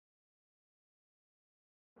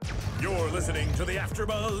You're listening to the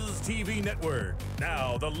AfterBuzz TV Network,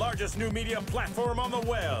 now the largest new media platform on the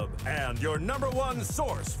web, and your #1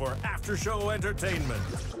 source for after-show entertainment.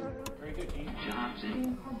 Very good, Keith.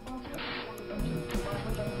 Johnson.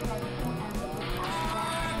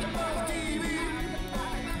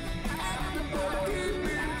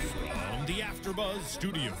 From the AfterBuzz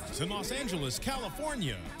Studios in Los Angeles,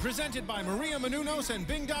 California, presented by Maria Menounos and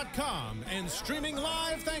Bing.com, and streaming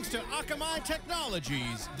live thanks to Akamai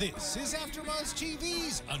Technologies. This is AfterBuzz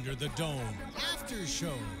TV's Under the Dome After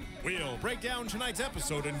Show. We'll break down tonight's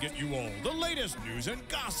episode and get you all the latest news and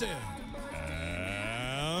gossip.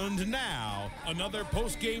 And now, another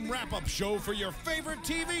post-game wrap-up show for your favorite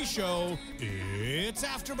TV show. It's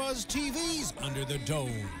AfterBuzz TV's Under the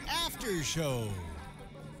Dome After Show.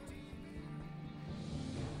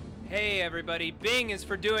 Hey everybody, Bing is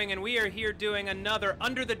for doing, and we are here doing another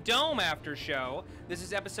Under the Dome after show. This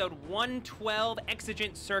is episode 112,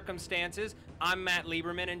 Exigent Circumstances. I'm Matt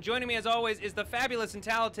Lieberman, and joining me as always is the fabulous and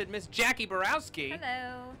talented Miss Jacque Borowski.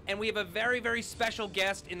 Hello. And we have a very, very special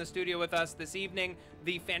guest in the studio with us this evening,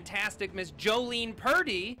 the fantastic Miss Jolene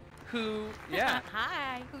Purdy, who,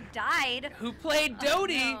 Hi. Who died. who played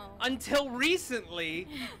Dodee no. until recently.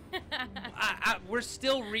 We're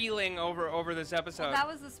still reeling over this episode. Well, that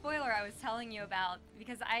was the spoiler I was telling you about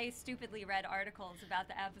because I stupidly read articles about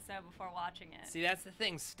the episode before watching it. See, that's the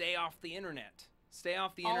thing. Stay off the internet. Stay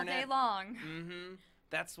off the All internet. day long. Mm-hmm.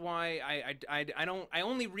 That's why I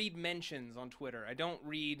only read mentions on Twitter. I don't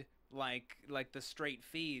read like the straight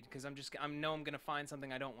feed because I know I'm gonna find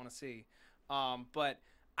something I don't want to see. But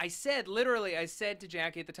I said to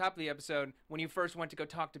Jacque at the top of the episode when you first went to go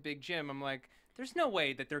talk to Big Jim, I'm like, there's no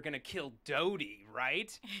way that they're gonna kill Dodee,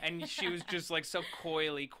 right? And she was just like so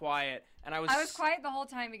coyly quiet, and I was quiet the whole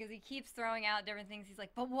time because he keeps throwing out different things. He's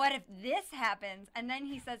like, but what if this happens? And then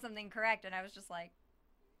he said something correct, and I was just like,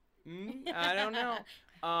 I don't know.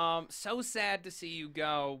 So sad to see you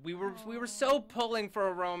go. We were so pulling for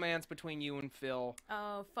a romance between you and Phil.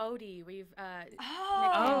 Oh, Fody. We've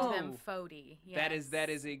Oh. nicknamed them Fody. Yes. That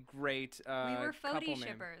is a great we were couple Fody name.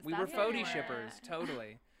 shippers. We were That's what we Fody were. shippers,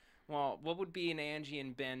 totally. Well, what would be an Angie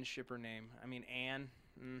and Ben shipper name? I mean, Anne.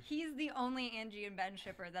 He's the only Angie and Ben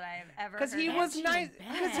shipper that I have ever Because heard he of. was Angie nice.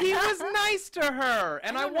 and Because Ben. he was nice to her,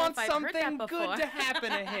 and I don't know want if I've heard something that good before. to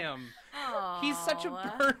happen to him. Aw. He's such a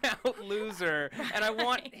burnout loser, and I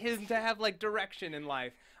want him to have like direction in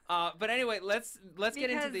life. But anyway, let's get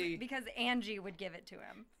into the. Because Angie would give it to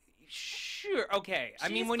him. Sure. Okay. I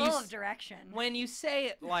mean, She's when full you of direction. when you say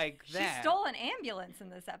it like that, She stole an ambulance in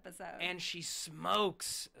this episode. and she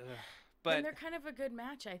smokes. Ugh. And But they're kind of a good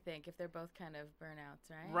match, I think, if they're both kind of burnouts,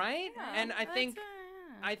 right? right, Yeah, and I That's, think.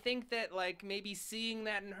 yeah. I think that like maybe seeing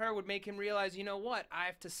that in her would make him realize, you know what, I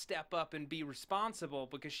have to step up and be responsible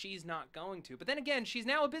because she's not going to. But then again, she's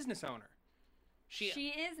now a business owner. She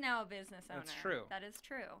is now a business owner. That's true. That is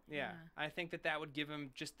true. Yeah, I think that would give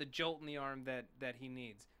him just the jolt in the arm that he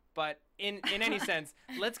needs. But in any sense,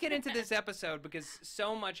 let's get into this episode because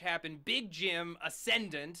so much happened. Big Jim,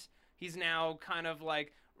 ascendant. He's now kind of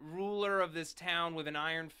like ruler of this town with an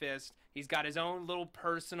iron fist. He's got his own little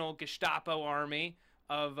personal Gestapo army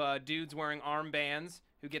of dudes wearing armbands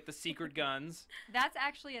who get the secret guns. That's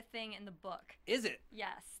actually a thing in the book. Is it?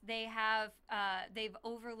 Yes, they have. They've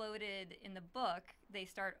overloaded in the book. They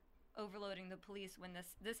start overloading the police when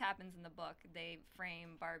this happens in the book. They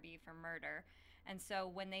frame Barbie for murder, and so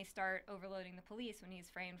when they start overloading the police when he's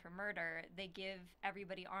framed for murder, they give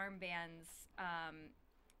everybody armbands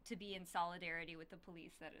to be in solidarity with the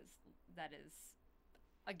police that is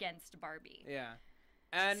against Barbie. Yeah.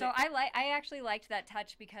 And So I actually liked that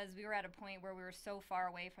touch because we were at a point where we were so far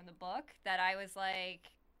away from the book that I was like,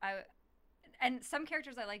 and some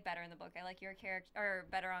characters I like better in the book. I like your character, or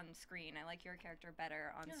better on screen. I like your character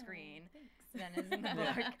better on screen than is in the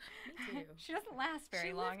book. Me too. She doesn't last very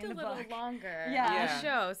She long lived in the a little book. longer Yeah. on Yeah. the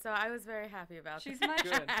show, so I was very happy about She's that. much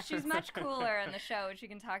Good. she's much cooler in the show, which we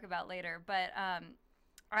can talk about later. But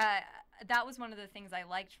that was one of the things I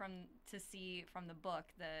liked to see from the book,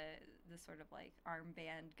 the sort of like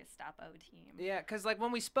armband Gestapo team. yeah, because like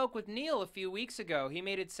when we spoke with Neil a few weeks ago, he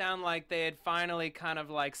made it sound like they had finally kind of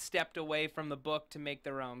like stepped away from the book to make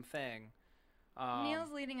their own thing.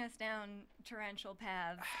 Neil's leading us down torrential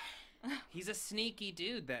paths. He's a sneaky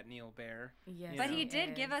dude, that Neil Bear. Yes, But he he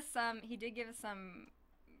did give is. us some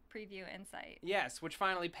preview insight. Yes, which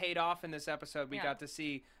finally paid off in this episode. We Yeah. got to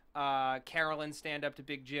see Carolyn stand up to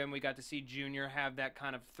Big Jim. We got to see Junior have that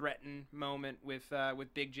kind of threaten moment with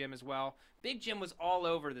Big Jim as well. Big Jim was all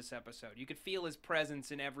over this episode. You could feel his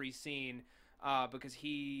presence in every scene because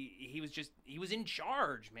he was in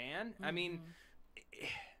charge, man. I mean,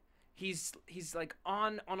 he's like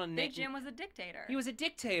on a Big Jim was a dictator. He was a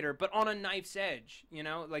dictator, but on a knife's edge, you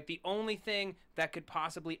know? Like, the only thing that could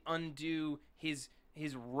possibly undo his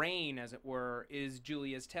reign, as it were, is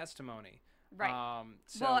Julia's testimony. Right.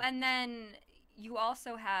 Well, and then you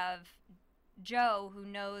also have Joe, who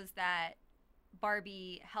knows that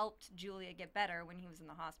Barbie helped Julia get better when he was in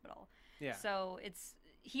the hospital. Yeah. So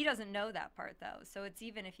he doesn't know that part, though. So it's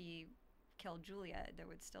even if he killed Julia, there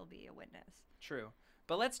would still be a witness. True.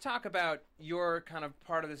 But let's talk about your kind of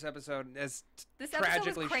part of this episode, as this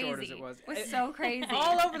tragically episode was short as it was. It was so crazy.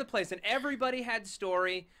 All over the place, and everybody had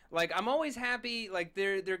story. Like, I'm always happy, like,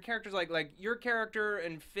 they're characters like your character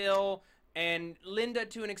and Phil and Linda,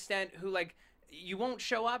 to an extent, who, like, you won't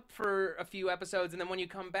show up for a few episodes, and then when you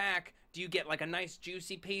come back, do you get, like, a nice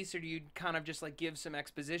juicy piece, or do you kind of just, like, give some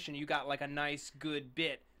exposition? You got, like, a nice good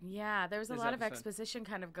bit. Yeah, there was a this lot of episode. exposition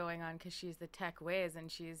kind of going on because she's the tech whiz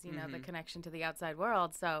and she's, you know, the connection to the outside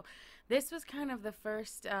world. So this was kind of the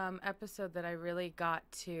first episode that I really got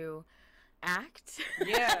to act.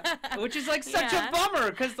 Yeah, which is, like, such a bummer,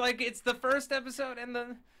 because, like, it's the first episode and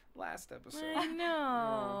the last episode. I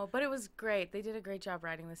know, but it was great. They did a great job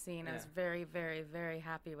writing the scene. I was Yeah. very, very, very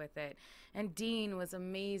happy with it. And Dean was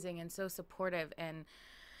amazing and so supportive. And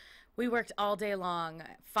we worked all day long,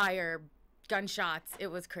 fire, gunshots. It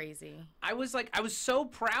was crazy. I was so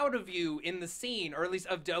proud of you in the scene, or at least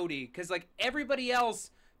of Dodee, because, like, everybody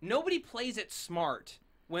else, nobody plays it smart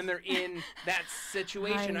when they're in that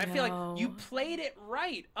situation. I feel like you played it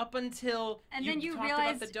right up until And then you talked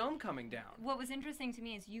realized about the dome coming down. What was interesting to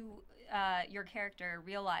me is your character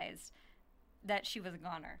realized that she was a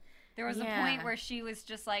goner. There was a point where she was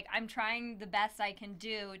just like, I'm trying the best I can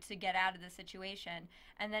do to get out of the situation.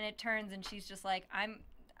 And then it turns and she's just like,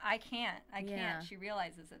 I can't. She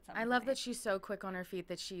realizes it. I love that she's so quick on her feet,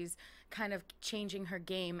 that she's kind of changing her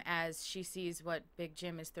game as she sees what Big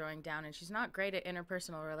Jim is throwing down. And she's not great at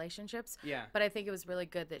interpersonal relationships. Yeah. But I think it was really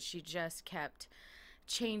good that she just kept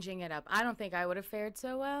changing it up. I don't think I would have fared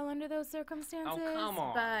so well under those circumstances. Oh, come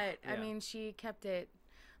on. But, Yeah. I mean, she kept it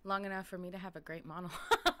long enough for me to have a great monologue.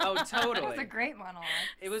 Oh, totally. It was a great monologue.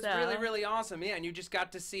 It was really, really awesome. Yeah, and you just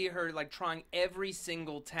got to see her, like, trying every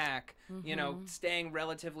single tack, you know, staying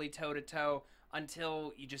relatively toe-to-toe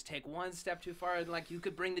until you just take one step too far, and, like, you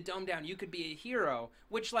could bring the dome down. You could be a hero,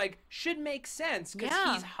 which, like, should make sense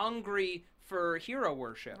because he's hungry for hero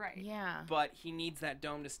worship. Right. Yeah. But he needs that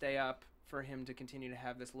dome to stay up for him to continue to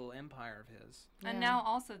have this little empire of his. And now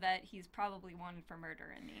also that he's probably wanted for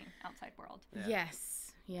murder in the outside world. Yeah.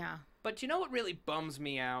 Yes. Yeah. But you know what really bums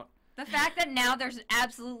me out? The fact that now there's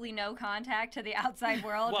absolutely no contact to the outside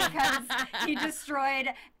world because he destroyed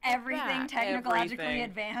everything technologically everything.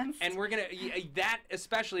 advanced. And we're gonna that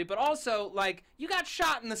especially, but also, like, you got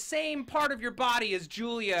shot in the same part of your body as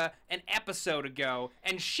Julia an episode ago,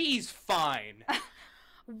 and she's fine.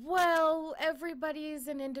 Well, everybody's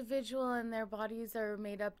an individual and their bodies are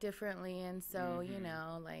made up differently, and so, you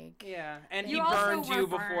know, like... Yeah, and You he also burned you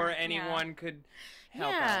were before burned, anyone could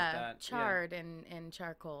help out that. charred and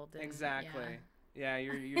charcoaled. And, Exactly. Yeah,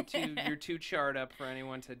 you're too charred up for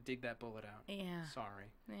anyone to dig that bullet out. Yeah. Sorry.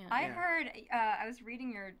 Yeah. I heard, I was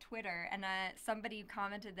reading your Twitter, and somebody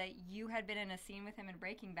commented that you had been in a scene with him in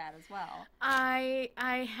Breaking Bad as well. I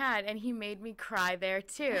had, and he made me cry there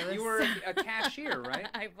too. You were a cashier, right?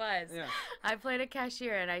 I was. Yeah. I played a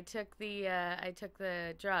cashier, and I took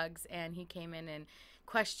the drugs, and he came in and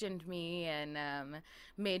questioned me and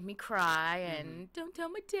made me cry and don't tell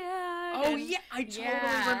my dad. Oh, yeah, I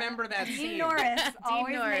totally remember that scene. Dean Norris,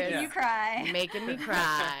 always making you cry. Making me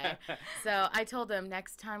cry. So I told him,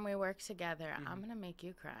 next time we work together, I'm going to make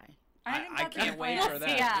you cry. I think I that's can't a wait plan. for that.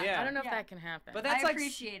 Yeah. Yeah. I don't know if that can happen. But that's I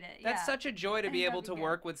appreciate it. That's yeah. such a joy to be able to that'd be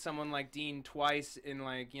work with someone like Dean twice in,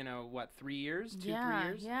 like, you know, what, 3 years? 3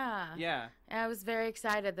 years? Yeah. Yeah. And I was very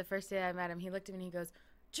excited the first day I met him. He looked at me and he goes,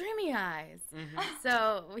 dreamy eyes.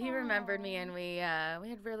 So he remembered me, and we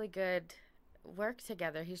had really good work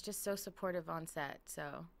together. He's just so supportive on set.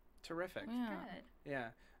 So Terrific. yeah. Good. Yeah.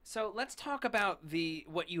 So let's talk about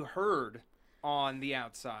what you heard on the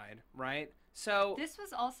outside, right? So This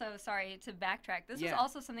was also, sorry to backtrack, this was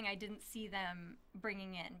also something I didn't see them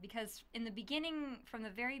bringing in, because in the beginning, from the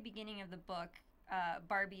very beginning of the book,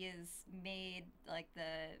 Barbie is made like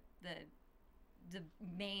the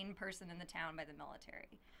main person in the town by the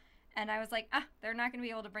military. And I was like, they're not going to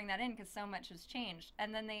be able to bring that in because so much has changed.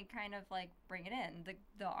 And then they kind of like bring it in.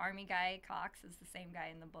 The army guy, Cox, is the same guy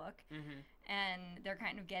in the book. and they're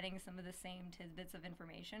kind of getting some of the same tidbits of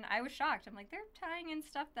information. I was shocked. I'm like, they're tying in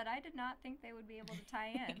stuff that I did not think they would be able to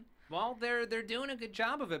tie in. Well, they're doing a good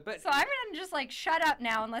job of it, but So I'm gonna just like shut up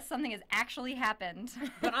now unless something has actually happened.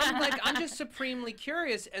 but I'm just supremely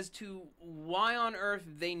curious as to why on earth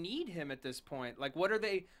they need him at this point. Like, what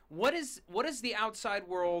does the outside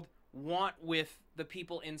world want with the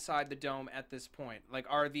people inside the dome at this point? Like,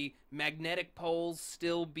 are the magnetic poles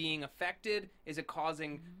still being affected? Is it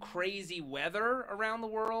causing crazy weather around the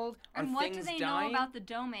world? Are And what do things they dying? know about the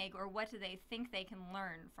dome egg, or what do they think they can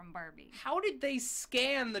learn from Barbie? How did they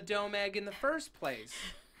scan the dome egg in the first place?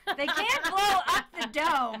 They can't blow up the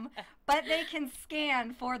dome, but they can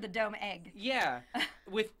scan for the dome egg. Yeah,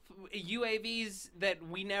 with UAVs that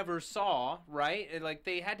we never saw, right? Like,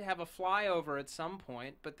 they had to have a flyover at some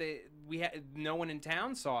point, but no one in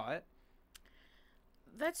town saw it.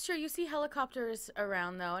 That's true. You see helicopters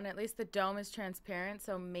around, though, and at least the dome is transparent,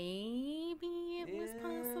 so maybe it was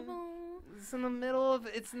possible. It's in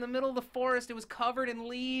the middle of the forest. It was covered in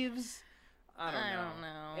leaves. I don't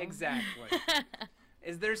know. Exactly.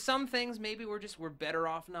 Is there some things maybe we're better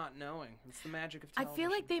off not knowing? It's the magic of television. I feel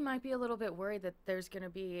like they might be a little bit worried that there's going to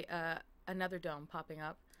be another dome popping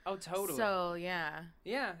up. Oh, totally. So, yeah.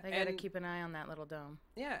 Yeah. They got to keep an eye on that little dome.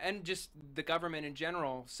 Yeah, and just the government in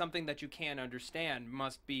general, something that you can't understand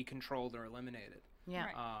must be controlled or eliminated. Yeah.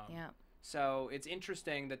 Right. Yeah. So it's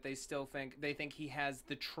interesting that they still think he has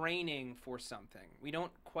the training for something. We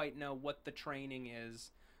don't quite know what the training is,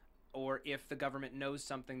 or if the government knows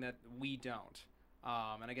something that we don't.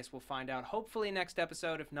 And I guess we'll find out hopefully next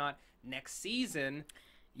episode, if not next season.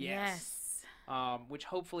 Yes. Which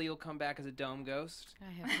hopefully you'll come back as a dome ghost.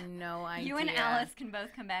 I have no idea. You and Alice can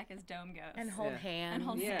both come back as dome ghosts. And hold hands. And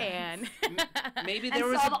hold hands. Maybe and there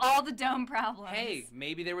was solve all the dome problems. Hey,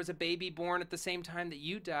 maybe there was a baby born at the same time that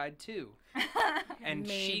you died too. And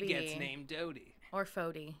she gets named Dodee. Or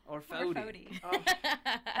Fody. Or Fody. Oh.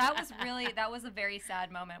 That was a very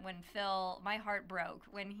sad moment when my heart broke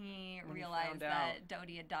when he realized that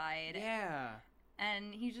Dodee had died. Yeah.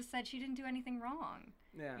 And he just said she didn't do anything wrong.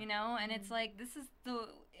 Yeah. You know, and it's like, this is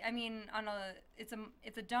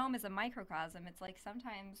it's a dome is a microcosm. It's like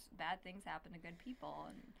sometimes bad things happen to good people,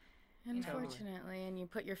 and unfortunately, and you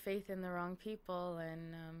put your faith in the wrong people,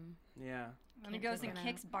 and yeah. And he goes and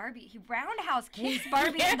kicks Barbie. He roundhouse kicks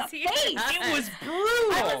Barbie in the face. It was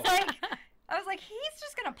brutal. I was like, he's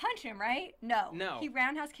just gonna punch him, right? No. He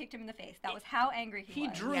roundhouse kicked him in the face. That was how angry he was.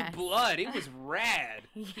 He drew blood. It was rad.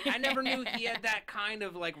 I never knew he had that kind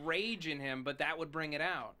of like rage in him, but that would bring it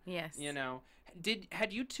out. Yes. You know,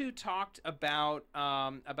 had you two talked about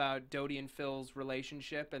Dodee and Phil's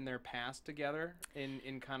relationship and their past together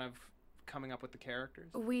in kind of coming up with the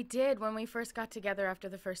characters? We did. When we first got together after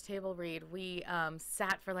the first table read, we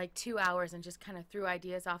sat for like 2 hours and just kind of threw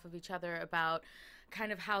ideas off of each other about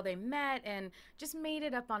kind of how they met and just made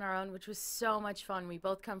it up on our own, which was so much fun. We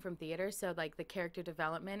both come from theater, so like the character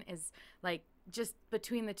development is like just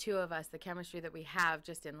between the two of us, the chemistry that we have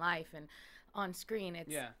just in life and on screen,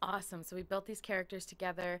 it's awesome. So we built these characters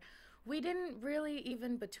together. We didn't really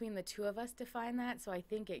even between the two of us define that, so I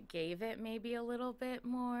think it gave it maybe a little bit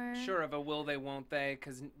more. Sure, of a will they, won't they,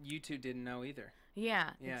 because you two didn't know either.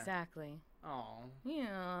 Yeah, exactly. Oh.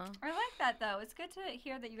 Yeah. I like that, though. It's good to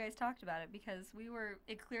hear that you guys talked about it because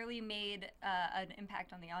it clearly made an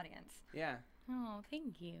impact on the audience. Yeah. Oh,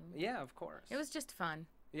 thank you. Yeah, of course. It was just fun.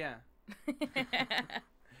 Yeah.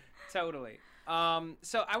 Totally.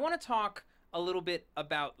 So I want to talk a little bit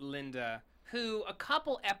about Linda, who a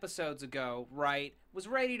couple episodes ago, right, was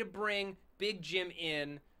ready to bring Big Jim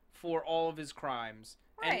in for all of his crimes.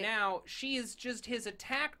 Right. And now she is just his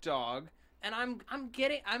attack dog. And I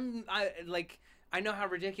know how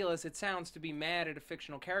ridiculous it sounds to be mad at a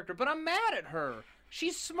fictional character, but I'm mad at her.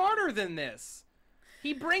 She's smarter than this.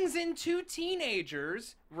 He brings in 2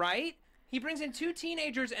 teenagers, right? He brings in 2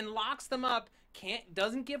 teenagers and locks them up,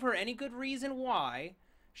 doesn't give her any good reason why.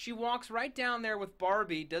 She walks right down there with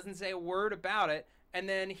Barbie, doesn't say a word about it, and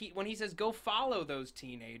then when he says go follow those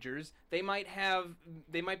teenagers, they might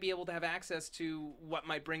be able to have access to what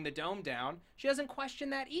might bring the dome down. She doesn't question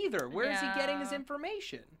that either. Where is he getting his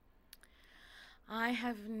information? I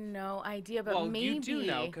have no idea, but maybe you do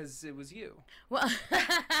know because it was you. Well,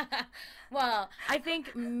 I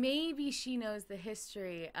think maybe she knows the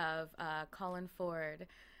history of Colin Ford.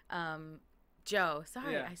 Joe.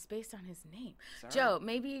 Sorry, I spaced on his name. Sorry. Joe.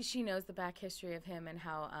 Maybe she knows the back history of him and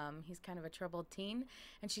how he's kind of a troubled teen.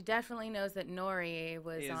 And she definitely knows that Norrie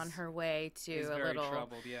was on her way to a little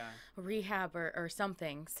troubled, rehab or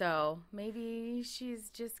something. So maybe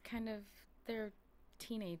she's just kind of, they're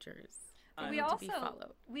teenagers. We also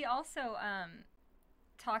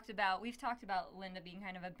we've talked about Linda being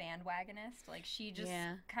kind of a bandwagonist. Like, she just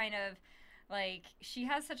kind of, like, she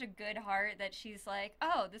has such a good heart that she's like,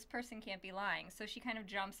 oh, this person can't be lying. So she kind of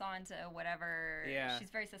jumps onto whatever. Yeah. She's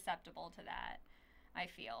very susceptible to that, I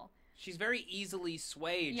feel. She's very easily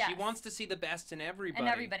swayed. Yes. She wants to see the best in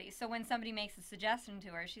everybody. So when somebody makes a suggestion to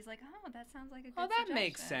her, she's like, oh, that sounds like a good suggestion. Oh, that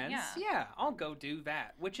makes sense. Yeah, I'll go do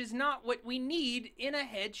that. Which is not what we need in a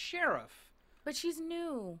head sheriff. But she's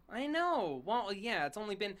new. I know. Well, yeah, it's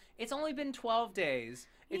only been 12 days.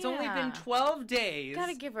 It's only been 12 days.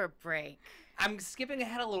 Gotta give her a break. I'm skipping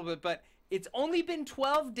ahead a little bit, but it's only been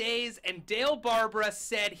 12 days, and Dale Barbara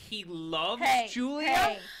said he loves Julia.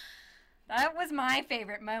 Hey. That was my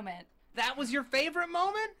favorite moment. That was your favorite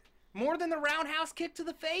moment? More than the roundhouse kick to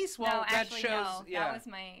the face? Well, no, actually, that shows. No. Yeah.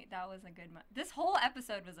 That was a good moment. This whole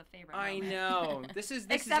episode was a favorite moment. I know. This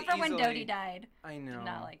Except for when Dodee died. I know. Did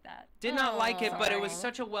not like that. Did not like it, but it was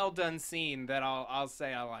such a well done scene that I'll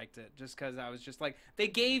say I liked it. Just because I was just like, they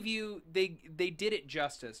did it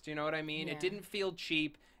justice. Do you know what I mean? Yeah. It didn't feel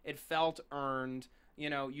cheap. It felt earned. You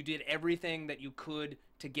know, you did everything that you could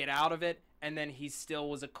to get out of it, and then he still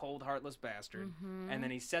was a cold, heartless bastard. Mm-hmm. And then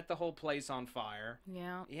he set the whole place on fire.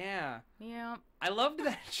 Yeah. Yeah. Yeah. I loved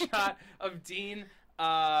that shot of Dean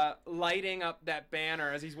lighting up that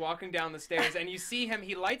banner as he's walking down the stairs, and you see him,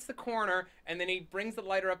 he lights the corner, and then he brings the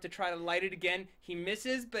lighter up to try to light it again. He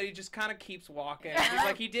misses, but he just kind of keeps walking. He's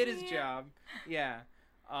like, he did his job. Yeah.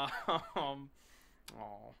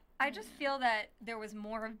 I just feel that there was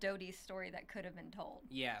more of Dodee's story that could have been told.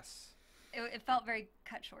 Yes. It felt very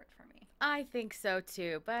cut short for me. I think so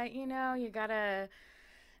too, but you know, you gotta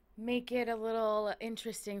make it a little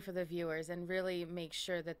interesting for the viewers and really make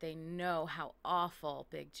sure that they know how awful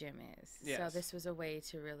Big Jim is. Yes. So this was a way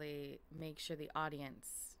to really make sure the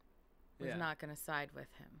audience was not going to side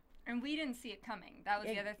with him. And we didn't see it coming. That was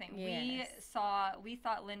the other thing. Yes. We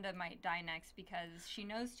thought Linda might die next because she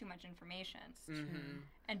knows too much information. Mm-hmm.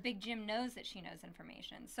 And Big Jim knows that she knows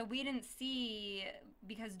information. So we didn't see,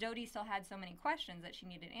 because Dodee still had so many questions that she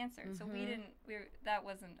needed answered. So that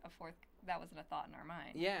wasn't a thought in our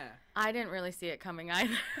mind. Yeah. I didn't really see it coming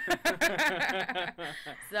either.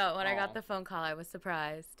 So when I got the phone call, I was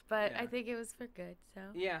surprised. But I think it was for good, so.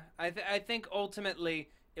 Yeah, I think ultimately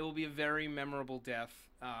it will be a very memorable death.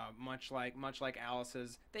 Much like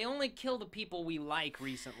Alice's. They only kill the people we like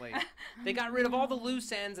recently. They got rid of all the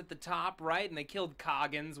loose ends at the top, right? And they killed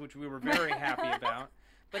Coggins, which we were very happy about.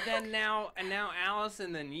 But then now Alice,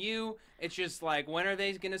 and then you. It's just like, when are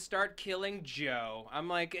they gonna start killing Joe? I'm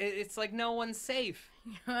like, it's like no one's safe.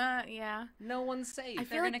 Yeah. No one's safe. I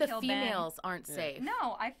feel like the females aren't safe.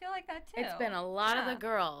 No, I feel like that too. It's been a lot of the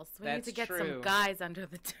girls. We need to get some guys under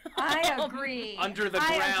the dome. I agree. Under the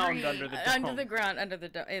ground, under the dome. Under the ground, under the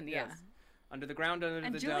dome. Yes. Under the ground, under the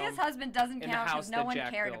dome. And Julia's husband doesn't count because no one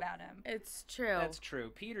cared about him. It's true. That's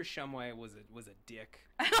true. Peter Shumway was a dick.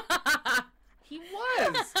 He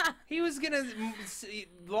was. He was gonna. He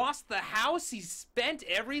lost the house. He spent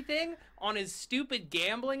everything on his stupid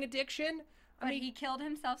gambling addiction. But he killed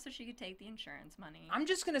himself so she could take the insurance money. I'm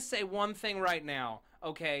just gonna say one thing right now,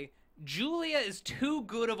 okay? Julia is too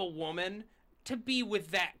good of a woman to be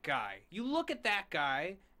with that guy. You look at that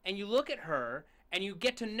guy, and you look at her, and you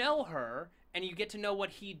get to know her, and you get to know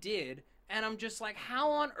what he did, and I'm just like,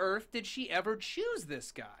 how on earth did she ever choose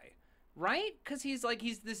this guy? Right? Because he's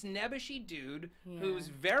this nebbishy dude who's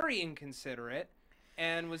very inconsiderate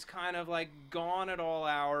and was kind of like gone at all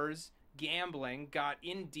hours, gambling, got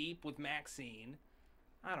in deep with Maxine.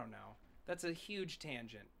 I don't know. That's a huge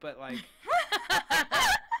tangent, but like...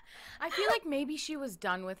 I feel like maybe she was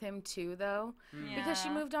done with him too, though, because she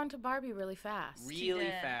moved on to Barbie really fast. Really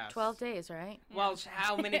fast. 12 days, right? Well,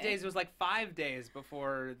 how many days? It was like 5 days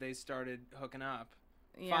before they started hooking up.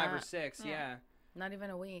 5 or 6, yeah. Not even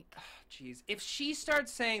a week. Jeez. If she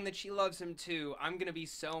starts saying that she loves him too, I'm going to be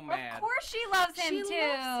so mad. Of course she loves him too. Loves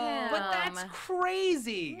him. But that's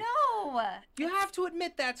crazy. No. You have to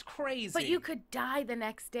admit that's crazy. But you could die the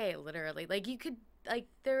next day, literally. Like, you could, like,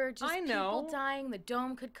 there are just people dying. The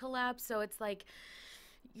dome could collapse. So it's like,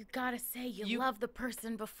 you gotta say you love the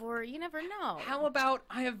person before. You never know. How about,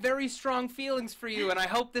 I have very strong feelings for you, and I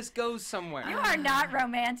hope this goes somewhere. You are not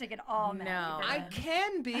romantic at all, Matt. No. I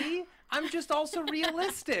can be. I'm just also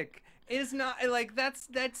realistic. It is not, like,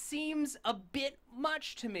 that seems a bit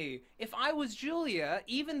much to me. If I was Julia,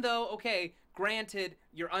 even though, okay, granted,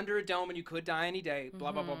 you're under a dome and you could die any day,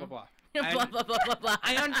 blah, blah, blah, blah, blah. Blah, blah, blah, blah, blah.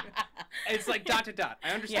 It's like ... I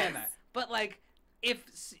understand that. But, like,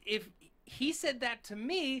 if he said that to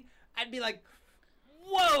me, I'd be like,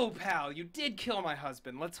 Whoa, pal, you did kill my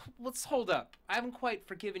husband. Let's hold up. I haven't quite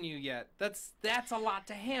forgiven you yet. That's a lot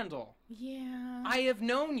to handle. Yeah. I have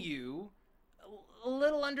known you a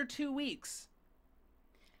little under 2 weeks.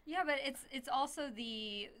 Yeah, but it's also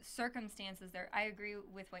the circumstances there. I agree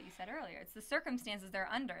with what you said earlier. It's the circumstances they're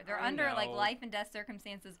under. They're under like life and death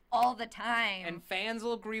circumstances all the time. And fans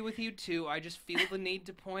will agree with you too. I just feel the need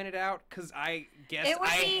to point it out because I guess I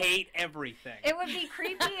hate everything. It would be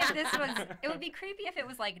creepy if this was. It would be creepy if it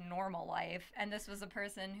was like normal life, and this was a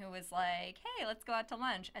person who was like, "Hey, let's go out to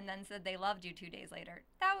lunch," and then said they loved you 2 days later.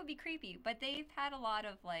 That would be creepy. But they've had a lot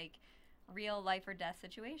of like real life or death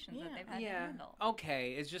situations that they've had to handle.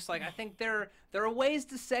 Okay, it's just like I think there are ways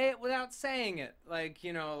to say it without saying it. Like,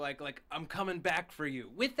 you know, like I'm coming back for you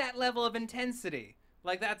with that level of intensity.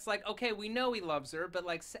 Like that's like, okay, we know he loves her, but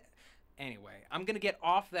like anyway, I'm going to get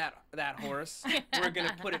off that horse. We're going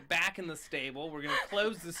to put it back in the stable. We're going to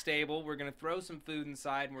close the stable. We're going to throw some food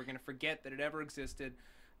inside and we're going to forget that it ever existed.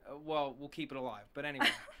 Well, we'll keep it alive. But anyway,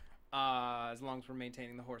 as long as we're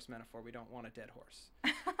maintaining the horse metaphor, we don't want a dead horse.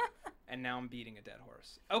 And now I'm beating a dead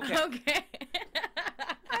horse. Okay. Okay.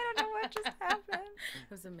 I don't know what just happened.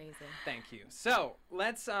 It was amazing. Thank you. So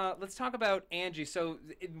let's talk about Angie. So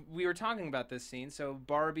we were talking about this scene. So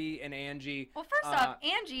Barbie and Angie. Well, first off,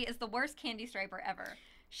 Angie is the worst candy striper ever.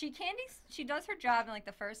 She does her job in like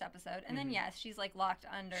the first episode, and then yes, she's like locked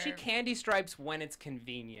under. She candy stripes when it's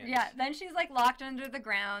convenient. Yeah. Then she's like locked under the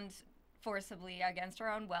ground forcibly against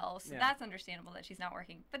her own will. So that's understandable that she's not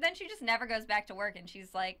working. But then she just never goes back to work, and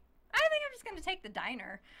she's like, I think I'm just going to take the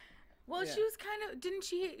diner. Well, she was kind of, didn't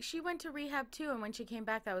she went to rehab too, and when she came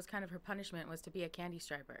back, that was kind of her punishment, was to be a candy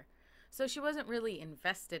striper. So she wasn't really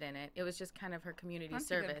invested in it. It was just kind of her community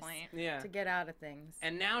service to get out of things.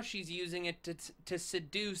 And now she's using it to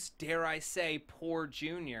seduce, dare I say, poor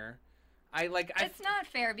Junior. It's not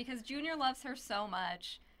fair because Junior loves her so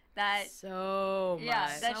much that she's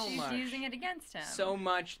using it against him. So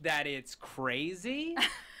much that it's crazy.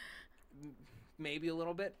 Maybe a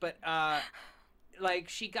little bit, but like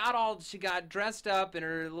she got dressed up in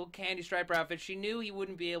her little candy striper outfit. She knew he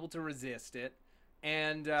wouldn't be able to resist it,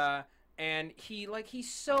 and he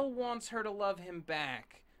so wants her to love him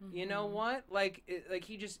back. Mm-hmm. You know what?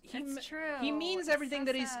 That's true. He means everything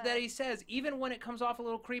that he says, even when it comes off a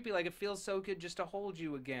little creepy. Like it feels so good just to hold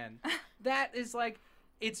you again. That is like.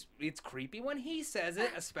 It's creepy when he says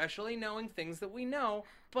it, especially knowing things that we know,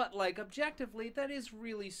 but like objectively, that is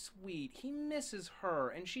really sweet. He misses her,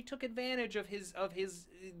 and she took advantage of his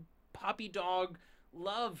puppy dog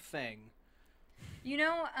love thing. You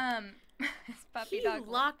know, his puppy dog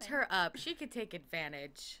locked her up. She could take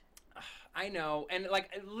advantage. I know, and like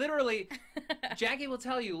literally, Jackie will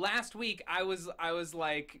tell you. Last week, I was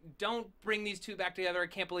like, "Don't bring these two back together." I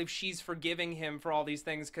can't believe she's forgiving him for all these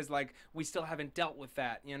things because like we still haven't dealt with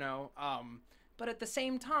that, you know. But at the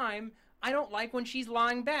same time, I don't like when she's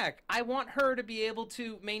lying back. I want her to be able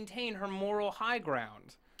to maintain her moral high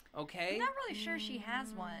ground. Okay. I'm not really sure she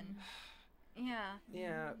has one. Yeah.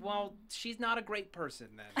 Yeah. Well, she's not a great person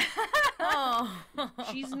then. Oh.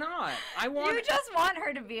 She's not. You just want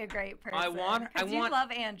her to be a great person. You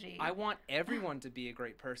love Angie. I want everyone to be a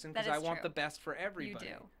great person because I want the best for everybody.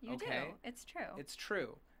 You do. It's true. It's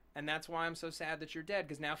true. And that's why I'm so sad that you're dead,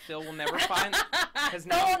 because now Phil will never find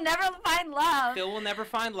Phil will never find love. Phil will never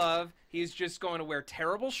find love. He's just going to wear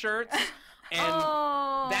terrible shirts. And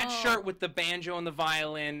that shirt with the banjo and the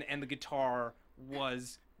violin and the guitar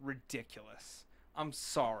was ridiculous. I'm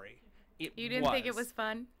sorry. You didn't think it was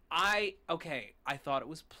fun? I thought it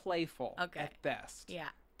was playful at best. Yeah.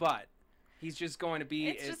 But he's just going to be...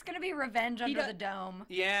 It's just going to be Revenge Under the Dome.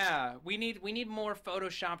 Yeah. We need more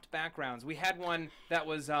photoshopped backgrounds. We had one that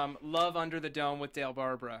was Love Under the Dome with Dale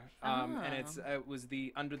Barbara. And it was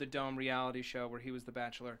the Under the Dome reality show where he was the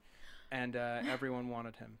Bachelor. And everyone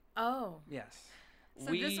wanted him. Oh. Yes.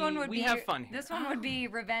 So this one would we have fun here. This one would be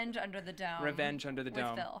Revenge Under the Dome. Revenge Under the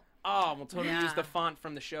Dome. With Phil. Oh, we'll totally use the font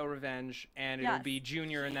from the show Revenge, and it'll be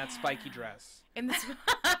Junior in that spiky dress. In this.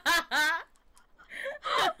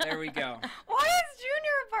 There we go. Why is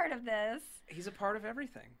Junior a part of this? He's a part of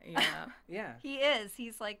everything. Yeah. Yeah. He is.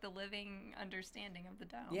 He's like the living understanding of the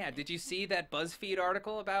dome. Yeah. Did you see that BuzzFeed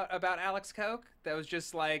article about Alex Koch? That was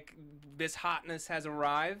just like, this hotness has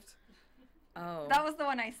arrived. Oh. That was the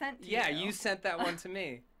one I sent to you. Yeah, you sent that one to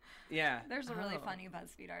me. Yeah. There's a really funny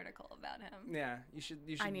BuzzFeed article about him. Yeah, you should.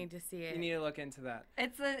 I need to see it. You need to look into that.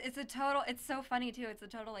 It's a total. It's so funny too. It's a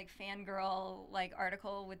total like fangirl like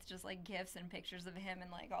article with just like gifs and pictures of him and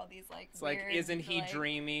like all these like. It's like, isn't he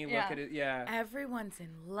dreamy? Yeah. Look at it. Yeah. Everyone's in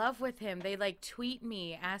love with him. They like tweet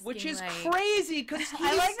me asking, Which is like, crazy because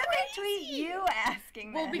I like that they tweet you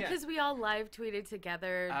asking. Well, that. because we all live tweeted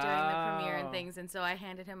together during the premiere and things, and so I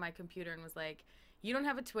handed him my computer and was like, "You don't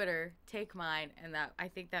have a Twitter, take mine." And that I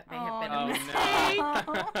think that may have been a mistake. No.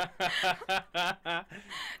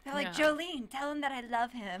 They're like, Jolene, tell him that I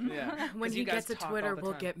love him. Yeah. When he gets a Twitter,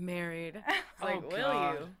 we'll get married. It's like,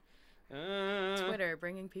 will you? Twitter,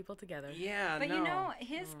 bringing people together. Yeah, But you know,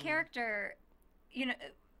 his character, you know,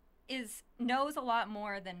 knows a lot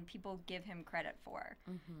more than people give him credit for,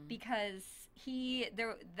 because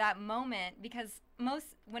that moment, because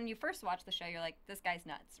when you first watch the show, you're like, this guy's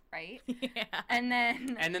nuts, right? Yeah. And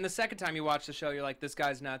then the second time you watch the show, you're like, this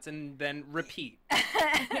guy's nuts, and then repeat.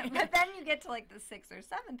 but then you get to like the 6th or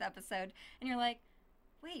 7th episode, and you're like,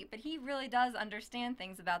 wait, but he really does understand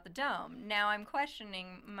things about the dome. Now I'm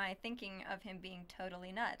questioning my thinking of him being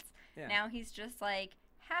totally nuts. Yeah. Now he's just like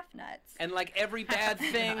half nuts. And like every bad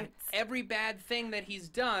thing that he's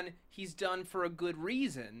done for a good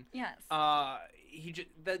reason. Yes.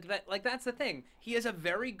 That's the thing. He has a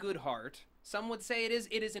very good heart. Some would say it is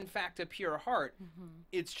in fact a pure heart.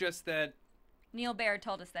 It's just that Neil Baird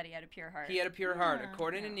told us that he had a pure heart. he had a pure heart.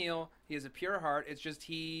 According to Neil, he has a pure heart. It's just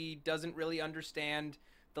he doesn't really understand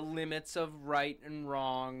the limits of right and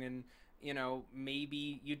wrong, and you know,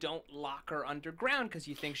 maybe you don't lock her underground because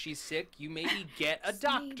you think she's sick. You maybe get a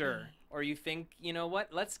doctor. Or you think, you know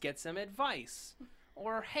what, let's get some advice.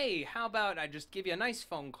 Or, hey, how about I just give you a nice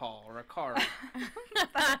phone call or a card.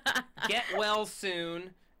 Get well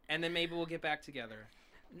soon, and then maybe we'll get back together.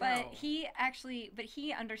 But he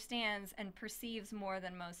understands and perceives more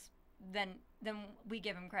than than we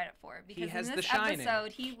give him credit for, because has in The this Shining.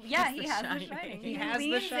 episode he has The Shining. He has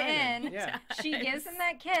The leans Shining. in, Yeah. she gives him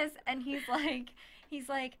that kiss, and he's like,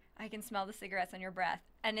 I can smell the cigarettes on your breath,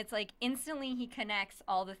 and it's like instantly he connects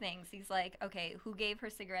all the things. He's like, okay, who gave her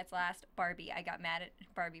cigarettes last? Barbie. I got mad at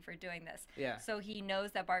Barbie for doing this. Yeah. So he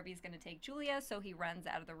knows that Barbie's gonna take Julia, so he runs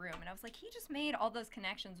out of the room, and I was like, he just made all those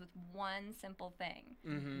connections with one simple thing.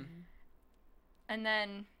 And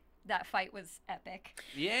then that fight was epic.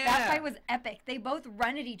 Yeah. That fight was epic. They both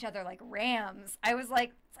run at each other like rams. I was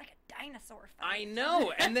like, it's like a dinosaur fight. I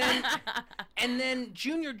know. And then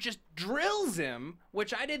Junior just drills him,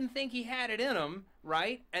 which I didn't think he had it in him,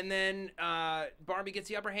 right? And then Barbie gets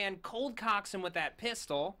the upper hand, cold cocks him with that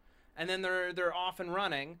pistol, and then they're off and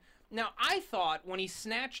running. Now, I thought when he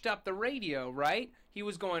snatched up the radio, right? He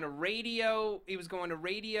was going to radio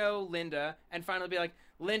Linda and finally be like,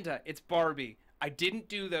 Linda, it's Barbie. I didn't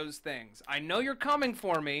do those things. I know you're coming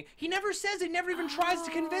for me. He never says it, never even tries to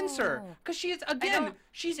convince her. Because she is, again,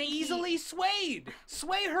 she's easily swayed.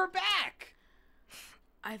 Sway her back.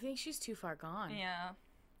 I think she's too far gone. Yeah,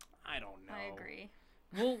 I don't know. I agree.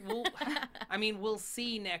 We'll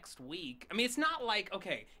see next week. I mean, it's not like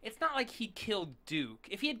he killed Duke.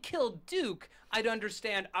 If he had killed Duke, I'd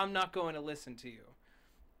understand, I'm not going to listen to you.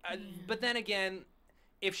 But then again,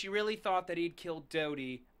 if she really thought that he'd killed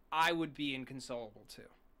Dodee, I would be inconsolable too.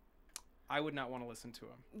 I would not want to listen to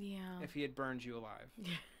him. Yeah. If he had burned you alive.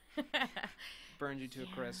 Burned you to a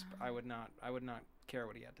crisp, I would not care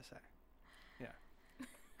what he had to say. Yeah.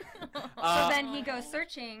 So then he goes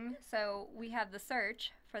searching. So we have the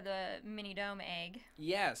search for the mini dome egg.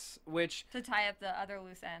 Yes, which to tie up the other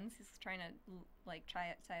loose ends. He's trying to like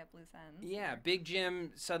tie up loose ends. Yeah, Big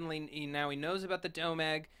Jim suddenly now he knows about the dome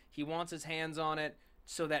egg. He wants his hands on it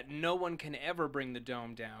so that no one can ever bring the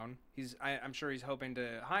dome down. I'm sure he's hoping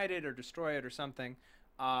to hide it or destroy it or something.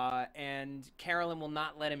 And Carolyn will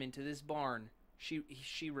not let him into this barn.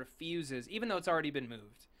 She refuses, even though it's already been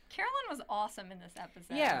moved. Carolyn was awesome in this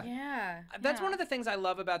episode. Yeah. Yeah. That's one of the things I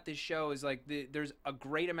love about this show is like there's a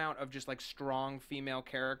great amount of just like strong female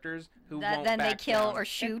characters who won't then they back kill down. or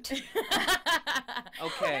shoot.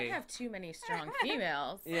 Okay. I have too many strong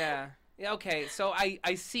females. Yeah. Yeah, okay, so I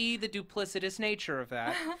see the duplicitous nature of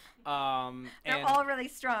that. They're and all really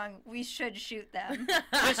strong. We should shoot them.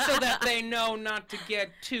 just so that they know not to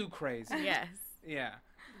get too crazy. Yes. Yeah,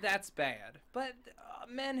 that's bad. But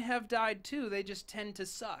men have died too. They just tend to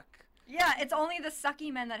suck. Yeah, it's only the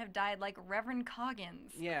sucky men that have died, like Reverend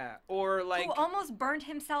Coggins. Yeah, or like... who almost burned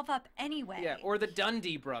himself up anyway. Yeah, or the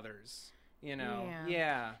Dundee brothers, you know.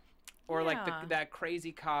 Yeah. Or like that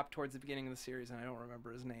crazy cop towards the beginning of the series, and I don't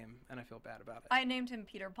remember his name, and I feel bad about it. I named him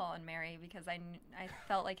Peter, Paul, and Mary because I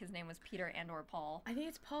felt like his name was Peter and/or Paul. I think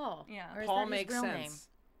it's Paul. Yeah. Or is Paul that his makes real sense. name?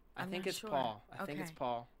 I think not it's sure. Paul. I think it's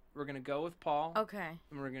Paul. We're going to go with Paul. Okay.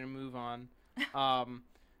 And we're going to move on.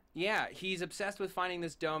 Yeah, he's obsessed with finding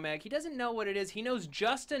this dome egg. He doesn't know what it is. He knows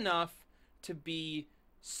just enough to be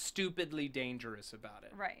stupidly dangerous about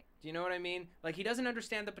it. Right. Do you know what I mean? Like, he doesn't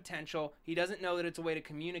understand the potential. He doesn't know that it's a way to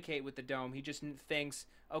communicate with the dome. He just thinks,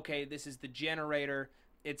 okay, this is the generator.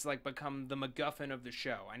 It's like become the MacGuffin of the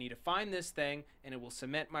show. I need to find this thing, and it will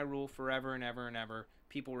cement my rule forever and ever and ever.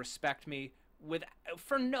 People respect me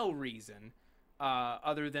for no reason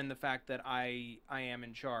other than the fact that I am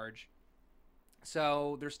in charge.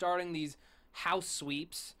 So they're starting these house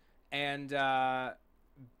sweeps, and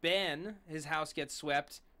Ben, his house gets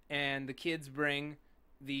swept, and the kids bring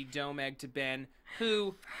the dome egg to Ben,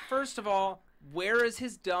 who, first of all, where is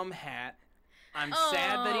his dumb hat? I'm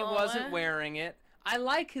sad that he wasn't wearing it. I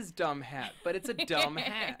like his dumb hat, but it's a dumb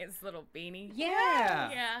hat. His little beanie.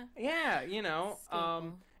 Yeah. Yeah. Yeah, you know.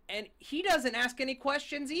 Staple. And he doesn't ask any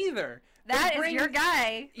questions either. That is your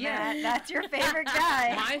guy. Yeah. Matt. That's your favorite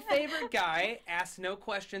guy. My favorite guy asks no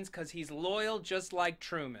questions because he's loyal, just like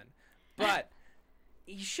Truman. But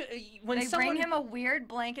he should. When They someone bring him a weird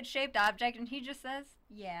blanket-shaped object, and he just says,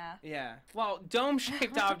 yeah. Yeah. Well,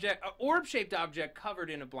 dome-shaped object, orb-shaped object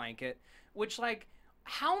covered in a blanket, which, like,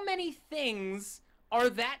 how many things are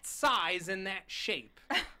that size and that shape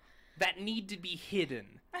that need to be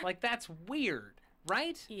hidden? Like, that's weird,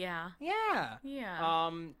 right? Yeah. Yeah. Yeah.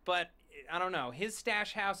 But I don't know. His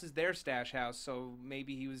stash house is their stash house, so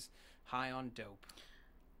maybe he was high on dope.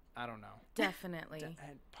 I don't know. Definitely.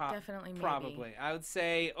 Definitely, maybe. Probably. I would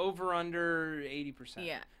say over under 80%.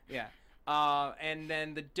 Yeah. Yeah. And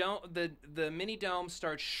then the mini dome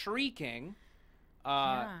starts shrieking,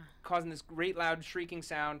 causing this great loud shrieking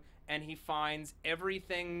sound, and he finds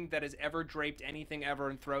everything that has ever draped anything ever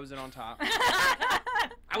and throws it on top.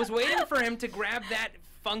 I was waiting for him to grab that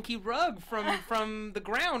funky rug from the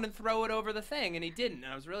ground and throw it over the thing, and he didn't.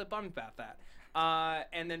 And I was really bummed about that.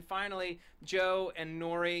 And then finally, Joe and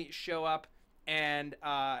Norrie show up, and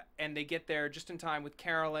they get there just in time with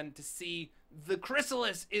Carolyn to see the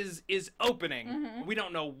chrysalis is opening. Mm-hmm. We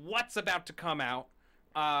don't know what's about to come out.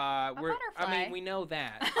 Butterfly. I mean, we know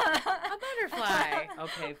that. A butterfly.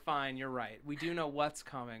 Okay, fine, you're right. We do know what's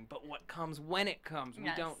coming, but what comes when it comes, we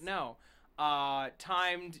Yes. don't know.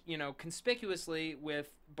 Timed, conspicuously with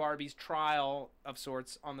Barbie's trial of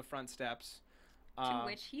sorts on the front steps. To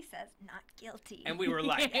which he says, not guilty. And we were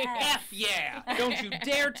like, Yes. F yeah! Don't you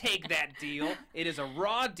dare take that deal. It is a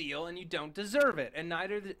raw deal, and you don't deserve it. And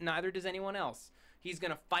neither does anyone else. He's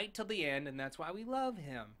going to fight till the end, and that's why we love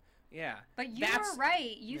him. Yeah. But you were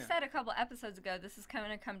right. You said a couple episodes ago this is going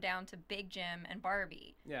to come down to Big Jim and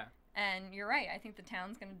Barbie. Yeah. And you're right. I think the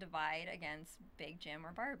town's going to divide against Big Jim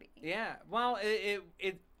or Barbie. Yeah. Well,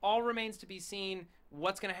 it all remains to be seen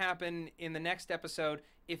what's going to happen in the next episode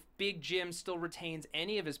if Big Jim still retains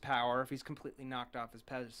any of his power, if he's completely knocked off his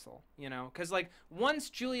pedestal, Because, like, once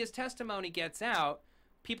Julia's testimony gets out,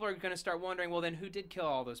 people are going to start wondering, well, then who did kill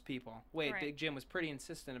all those people? Wait, Right. Big Jim was pretty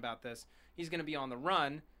insistent about this. He's going to be on the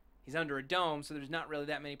run. He's under a dome, so there's not really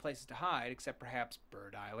that many places to hide, except perhaps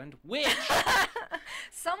Bird Island, which...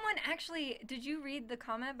 Someone actually... Did you read the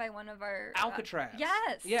comment by one of our... Alcatraz.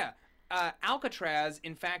 Yes. Yeah. Alcatraz,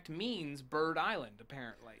 in fact, means Bird Island,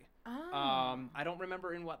 apparently. Oh. I don't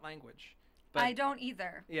remember in what language. But, I don't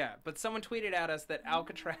either. Yeah, but someone tweeted at us that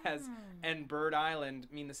Alcatraz and Bird Island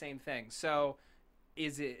mean the same thing. So,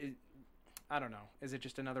 is it... I don't know. Is it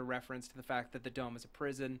just another reference to the fact that the dome is a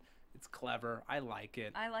prison? It's clever. I like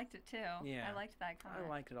it. I liked it too. Yeah. I liked that comment. I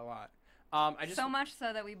liked it a lot. So much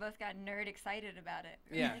so that we both got nerd excited about it.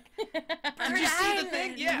 We were Yeah. like, Did you see the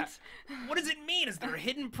thing? Yeah. What does it mean? Is there a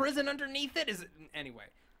hidden prison underneath it? Is it anyway?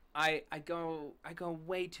 I go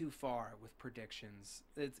way too far with predictions.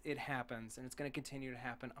 It happens, and it's going to continue to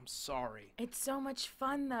happen. I'm sorry. It's so much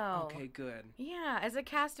fun, though. Okay, good. Yeah, as a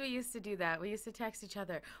cast, we used to do that. We used to text each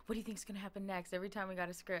other, what do you think's going to happen next? Every time we got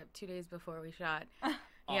a script 2 days before we shot.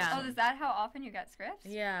 Yeah. Oh, is that how often you got scripts?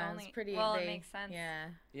 Yeah, it's pretty... Well, it makes sense. Yeah.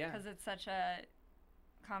 Yeah. Because it's such a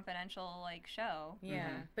confidential, show. Yeah.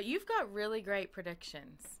 Mhm. But you've got really great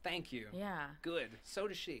predictions. Thank you. Yeah. Good. So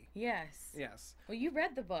does she. Yes. Yes. Well, you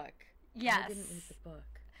read the book. Yes. I didn't read the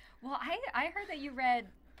book. Well, I heard that you read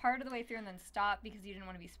part of the way through and then stopped because you didn't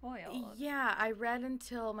want to be spoiled. Yeah, I read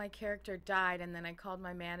until my character died, and then I called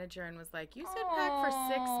my manager and was like, you said pack for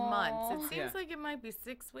 6 months. It seems Yeah. like it might be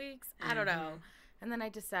 6 weeks. I don't know. And then I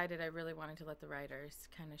decided I really wanted to let the writers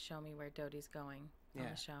kind of show me where Dodee's going on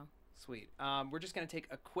the show. Sweet. We're just going to take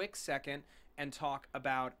a quick second and talk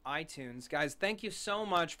about iTunes. Guys, thank you so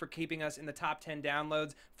much for keeping us in the top 10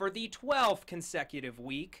 downloads for the 12th consecutive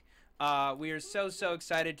week. We are so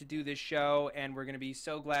excited to do this show, and we're going to be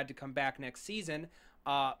so glad to come back next season.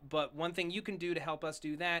 But one thing you can do to help us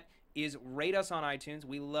do that is rate us on iTunes.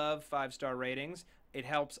 We love 5-star ratings. It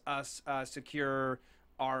helps us secure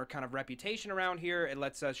our kind of reputation around here. It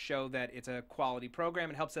lets us show that it's a quality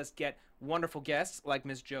program. It helps us get wonderful guests like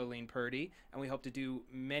Miss Jolene Purdy, and we hope to do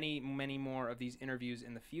many, many more of these interviews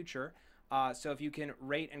in the future. So if you can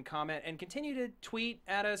rate and comment and continue to tweet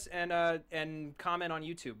at us and comment on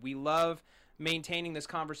YouTube. We love maintaining this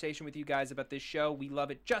conversation with you guys about this show. We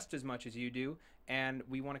love it just as much as you do, and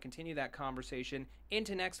we want to continue that conversation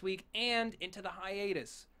into next week and into the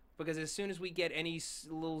hiatus, because as soon as we get any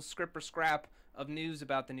little script or scrap of news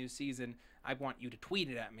about the new season, I want you to tweet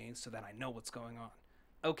it at me so that I know what's going on.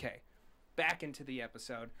 Okay, back into the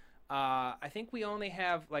episode. I think we only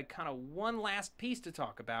have like kind of one last piece to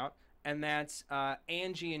talk about, and that's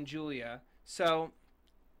Angie and Julia. So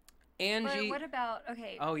Angie. But what about,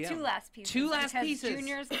 okay, Oh, yeah. two last pieces. Two last because pieces.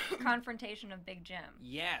 Junior's confrontation of Big Jim.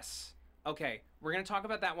 Yes. Okay, we're going to talk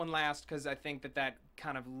about that one last because I think that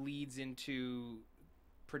kind of leads into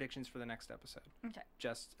predictions for the next episode. Okay.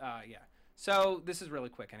 Just, yeah. So this is really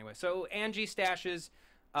quick anyway. So Angie stashes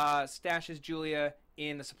Julia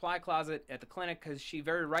in the supply closet at the clinic because she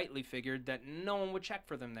very rightly figured that no one would check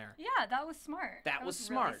for them there. Yeah, that was smart. That was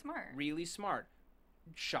smart. Really smart. Really smart.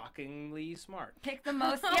 Shockingly smart. Pick the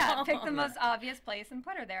most, most obvious place and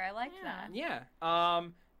put her there. I liked that. Yeah.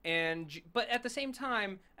 But at the same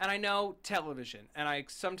time, and I know television, and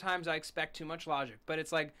sometimes I expect too much logic, but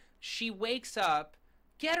it's like she wakes up,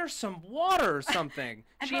 get her some water or something.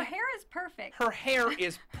 And her hair is perfect. Her hair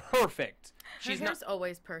is perfect. Her hair's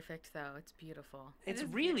always perfect, though. It's beautiful. It's is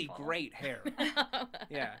really beautiful. great hair.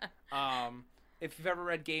 Yeah. If you've ever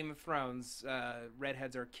read Game of Thrones,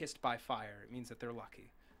 redheads are kissed by fire. It means that they're lucky.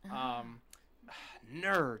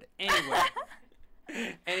 Nerd.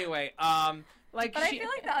 Anyway. Like. But I feel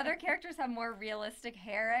like the other characters have more realistic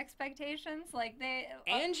hair expectations. Like they.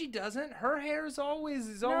 Angie doesn't. Her hair is always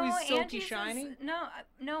silky Angie's shiny.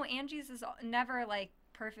 No, Angie's is never like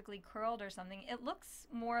perfectly curled or something. It looks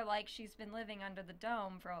more like she's been living under the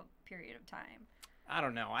dome for a period of time. I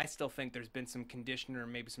don't know. I still think there's been some conditioner,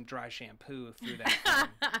 maybe some dry shampoo through that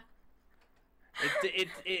thing.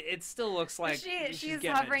 It still looks like she's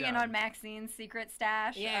getting hovering it in done. on Maxine's secret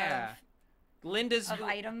stash. Yeah. Linda's Of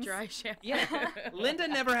items. Dry shampoo. Yeah. Linda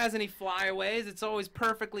never has any flyaways. It's always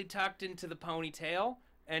perfectly tucked into the ponytail,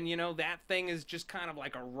 and you know that thing is just kind of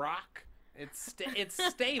like a rock. It's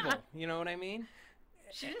stable. You know what I mean?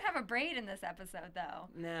 She didn't have a braid in this episode, though.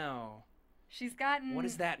 No. She's gotten. What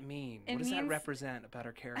does that mean? It What does that means- represent about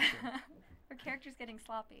her character? Her character's getting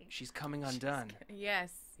sloppy. She's coming undone.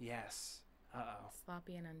 Yes. Yes. Uh-oh.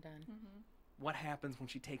 Sloppy and undone. What happens when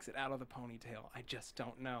she takes it out of the ponytail? I just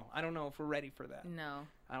don't know. I don't know if we're ready for that. No.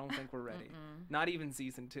 I don't think we're ready. Not even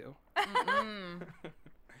season 2. Mm-mm.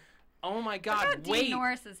 Oh my What God! about Wait. Dean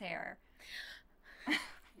Norris's hair?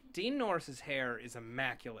 Dean Norris's hair is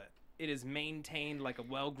immaculate. It is maintained like a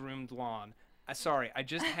well-groomed lawn. Sorry, I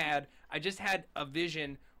just had a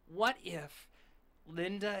vision. What if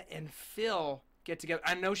Linda and Phil get together?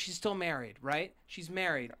 I know she's still married, right? She's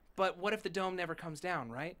married. But what if the dome never comes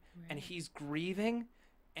down, right? And he's grieving,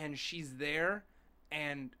 and she's there,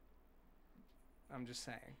 and I'm just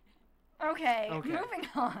saying. Okay, moving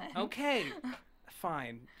on. Okay,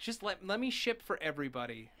 fine. Just let me ship for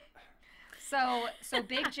everybody. So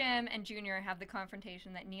Big Jim and Junior have the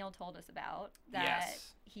confrontation that Neil told us about. That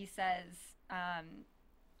Yes. he says,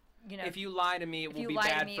 you know, If you lie to me, it if will you be lie to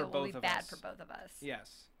bad me, for it will both be of bad us. for both of us.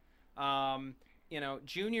 Yes. You know,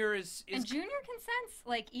 Junior is And Junior can sense,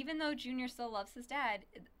 like, even though Junior still loves his dad,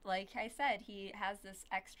 like I said, he has this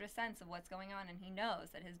extra sense of what's going on, and he knows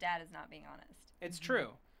that his dad is not being honest. It's true.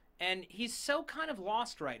 And he's so kind of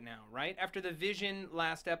lost right now, right? After the vision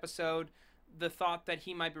last episode, the thought that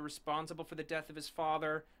he might be responsible for the death of his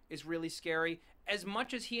father is really scary. As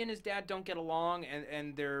much as he and his dad don't get along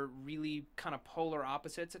and they're really kind of polar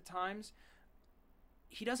opposites at times,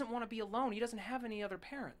 he doesn't want to be alone. He doesn't have any other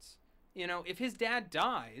parents. You know, if his dad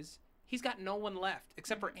dies, he's got no one left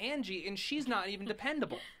except for Angie, and she's not even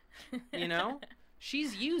dependable. You know?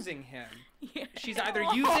 She's using him. Yeah. She's either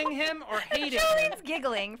using him or hating him. Jolene's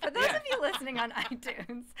giggling. For those Yeah. of you listening on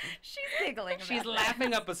iTunes, she's giggling about She's that.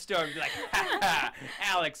 laughing up a storm, like, ha ha,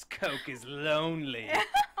 Alex Coke is lonely.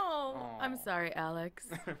 Oh, Aw. I'm sorry, Alex.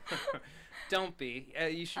 Don't be.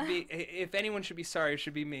 You should be. If anyone should be sorry, it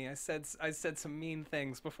should be me. I said some mean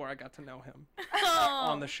things before I got to know him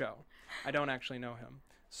on the show. I don't actually know him.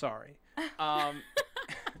 Sorry.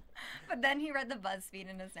 But then he read the BuzzFeed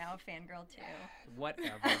and is now a fangirl too.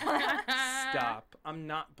 Whatever. Stop. I'm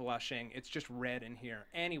not blushing. It's just red in here.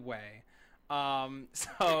 Anyway,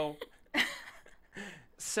 so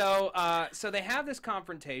So they have this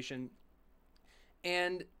confrontation,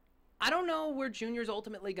 and I don't know where Junior's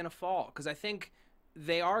ultimately going to fall, because I think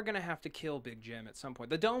they are going to have to kill Big Jim at some point.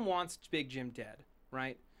 The Dome wants Big Jim dead,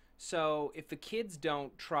 right? So if the kids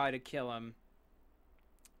don't try to kill him,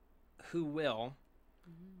 who will?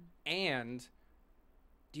 And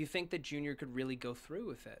do you think that Junior could really go through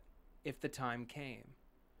with it if the time came?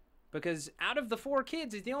 Because out of the 4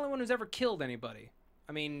 kids, he's the only one who's ever killed anybody.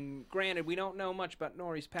 I mean, granted, we don't know much about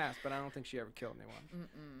Norrie's past, but I don't think she ever killed anyone.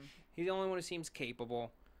 He's the only one who seems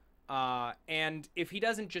capable. And if he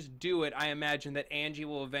doesn't just do it, I imagine that Angie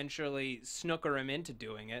will eventually snooker him into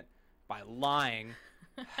doing it by lying.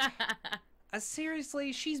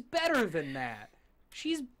 Seriously, she's better than that.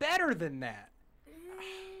 She's better than that.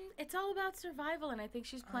 It's all about survival, and I think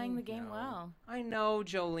she's playing the game well. I know,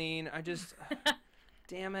 Jolene. I just...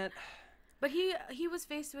 damn it. But he was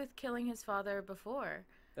faced with killing his father before.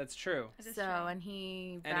 That's true. And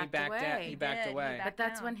he backed away. He backed away. But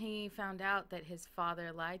that's when he found out that his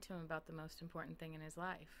father lied to him about the most important thing in his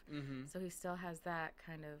life. So he still has that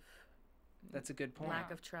kind of... That's a good point.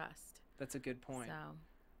 Lack of trust. That's a good point.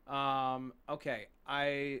 So... okay.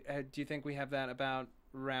 Do you think we have that about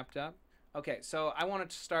wrapped up? Okay, so I wanted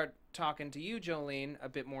to start talking to you, Jolene, a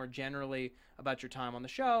bit more generally about your time on the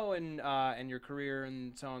show and your career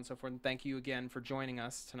and so on and so forth. And thank you again for joining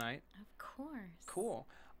us tonight. Of course. Cool.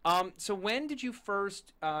 So when did you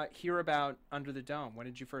first hear about Under the Dome? When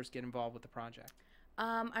did you first get involved with the project?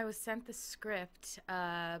 I was sent the script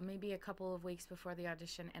maybe a couple of weeks before the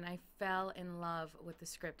audition, and I fell in love with the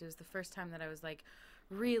script. It was the first time that I was like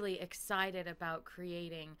really excited about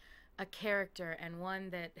creating a character, and one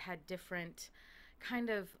that had different kind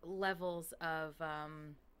of levels of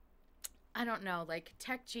I don't know, like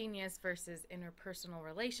tech genius versus interpersonal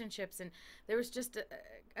relationships, and there was just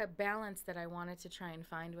a balance that I wanted to try and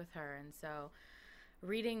find with her. And so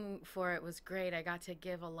reading for it was great. I got to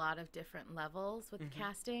give a lot of different levels with the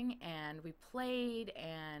casting, and we played,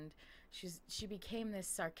 and she became this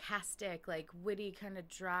sarcastic, like witty, kind of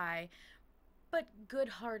dry but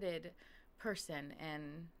good-hearted person,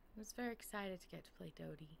 and I was very excited to get to play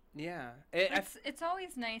Dodee. Yeah. It's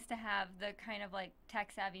always nice to have the kind of like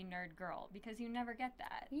tech-savvy nerd girl, because you never get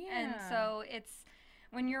that. Yeah. And so it's,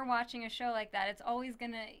 when you're watching a show like that, it's always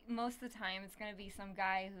going to, most of the time, it's going to be some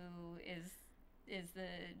guy who is the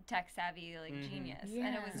tech-savvy like genius. Yeah.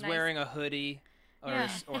 And it was He's nice. wearing a hoodie or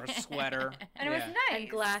a sweater. And it was nice. And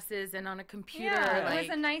glasses, and on a computer. Yeah, like, it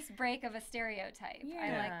was a nice break of a stereotype. Yeah.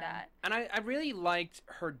 I like that. And I really liked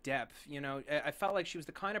her depth. You know, I felt like she was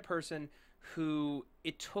the kind of person who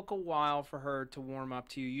it took a while for her to warm up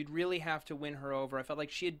to you. You'd really have to win her over. I felt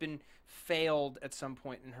like she had been failed at some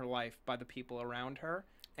point in her life by the people around her,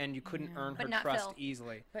 and you couldn't earn her trust Phil.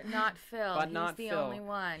 easily. But not Phil. But not He's the Phil. only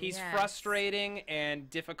one. He's yes. frustrating and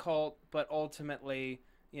difficult, but ultimately,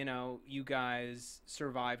 you know, you guys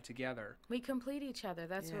survive together. We complete each other.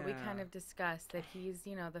 That's what we Yeah. kind of discussed, that he's,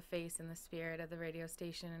 you know, the face and the spirit of the radio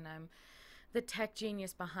station, and I'm the tech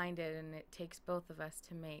genius behind it, and it takes both of us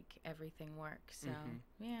to make everything work. So,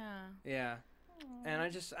 yeah. Yeah. And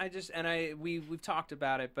we've talked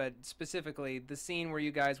about it, but specifically the scene where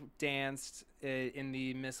you guys danced in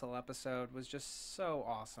the missile episode was just so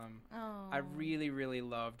awesome. Oh. I really, really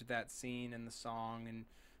loved that scene and the song, and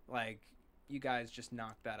like you guys just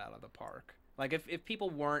knocked that out of the park. Like if people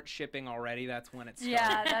weren't shipping already, that's when it started.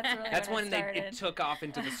 Yeah, that's really That's when when it took off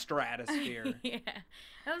into the stratosphere. Yeah,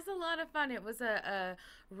 that was a lot of fun. It was a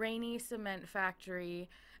rainy cement factory,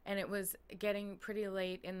 and it was getting pretty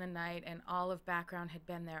late in the night, and all of background had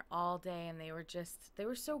been there all day, and they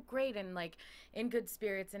were so great and like in good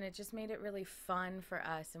spirits, and it just made it really fun for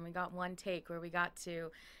us. And we got one take where we got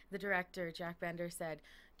to, the director Jack Bender said,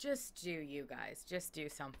 just do you guys, just do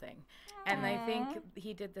something. Aww. And I think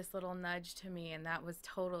he did this little nudge to me, and that was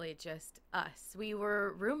totally just us. We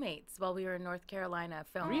were roommates while we were in North Carolina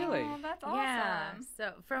filming. Really? Oh, that's awesome. Yeah.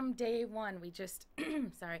 So from day one, we just,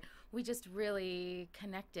 we just really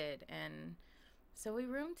connected, and so we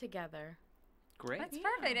roomed together. Great. That's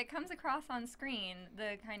perfect. It comes across on screen,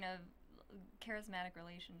 the kind of charismatic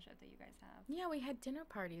relationship that you guys have. Yeah, we had dinner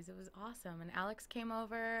parties. It was awesome. And Alex came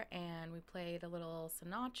over, and we played a little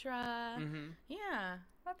Sinatra. Yeah.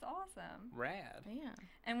 That's awesome. Rad. Yeah.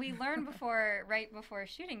 And we learned right before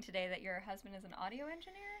shooting today, that your husband is an audio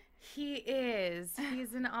engineer? He is.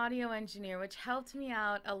 He's an audio engineer, which helped me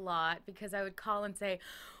out a lot, because I would call and say,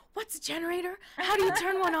 what's a generator? How do you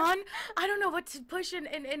turn one on? I don't know what to push, and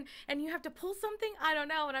you have to pull something? I don't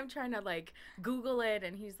know. And I'm trying to like Google it,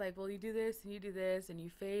 and he's like, well, you do this, and you do this, and you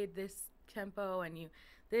fade this tempo, and you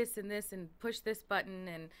this, and push this button,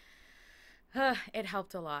 and it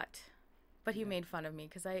helped a lot. But he made fun of me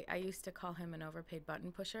because I used to call him an overpaid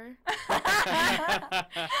button pusher.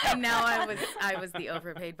 And now I was the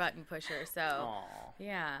overpaid button pusher. So, Aw.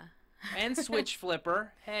 yeah. And switch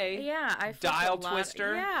flipper. Hey. Yeah, I flipped Dial a lot.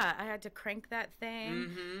 twister. Yeah, I had to crank that thing.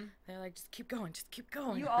 Mm-hmm. They're like, just keep going, just keep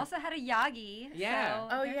going. You also had a Yagi. Yeah. So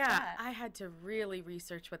Oh there's yeah, that. I had to really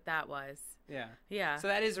research what that was. Yeah. Yeah. So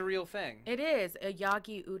that is a real thing. It is a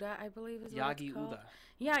Yagi Uda, I believe is what Yagi it's called. Uda.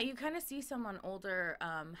 Yeah, you kind of see some on older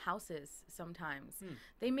houses sometimes.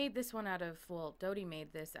 They made this one out of, well, Dodee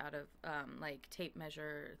made this out of like tape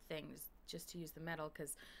measure things just to use the metal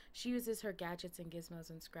because she uses her gadgets and gizmos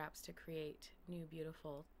and scraps to create new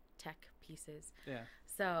beautiful tech pieces. Yeah.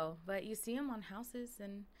 So, but you see them on houses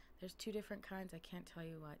and there's 2 different kinds. I can't tell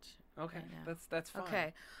you which. Okay. right now. That's fine.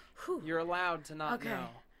 Okay. Whew. You're allowed to not Okay. know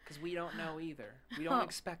because we don't know either. We don't Oh.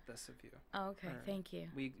 expect this of you. Oh, okay, Or thank you.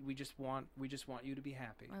 We just want you to be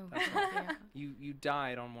happy. Oh, That's all. yeah. You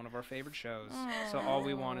died on one of our favorite shows, so all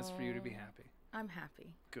we want is for you to be happy. I'm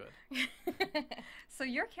happy. Good. So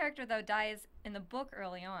your character though dies in the book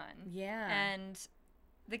early on. Yeah. And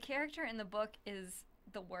the character in the book is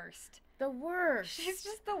the worst. The worst. She's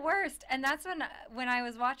just the worst. And that's when I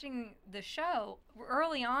was watching the show,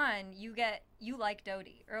 early on, you like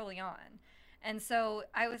Dodee early on. And so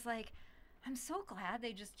I was like, I'm so glad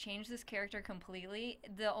they just changed this character completely.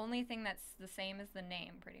 The only thing that's the same is the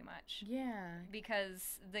name, pretty much. Yeah.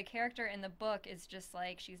 Because the character in the book is just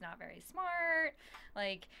like, she's not very smart,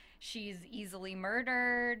 like, she's easily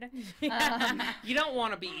murdered. You don't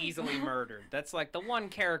want to be easily murdered. That's like the one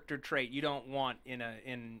character trait you don't want in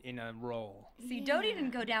a role. See, Dodee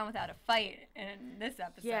didn't go down without a fight in this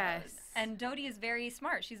episode. Yes. And Dodee is very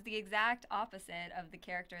smart. She's the exact opposite of the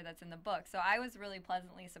character that's in the book. So I was really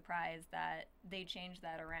pleasantly surprised that they changed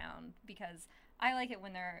that around because I like it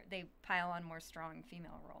when they pile on more strong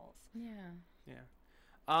female roles. Yeah. Yeah.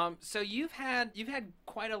 So you've had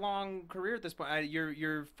quite a long career at this point.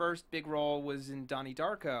 Your first big role was in Donnie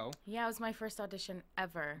Darko Yeah, it was my first audition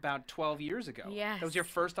ever. about 12 years ago. Yes. That was your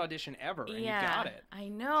first audition ever, and yeah. you got it. I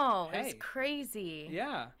know. It Hey. was crazy.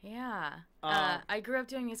 Yeah. Yeah. Um, I grew up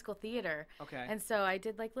doing musical theater. Okay. And so I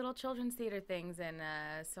did like little children's theater things, and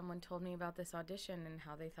someone told me about this audition and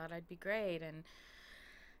how they thought I'd be great, and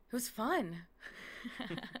it was fun.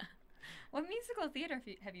 What musical theater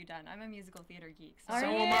have you done? I'm a musical theater geek. So. Are So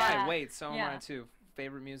you? am Yeah. I. Wait, so am Yeah. I too.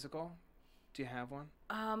 Favorite musical? Do you have one?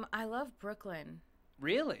 I love Brooklyn.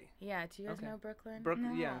 Really? Yeah, do you guys Okay. know Brooklyn?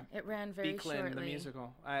 Brooklyn, yeah. It ran very Beeklin, shortly. the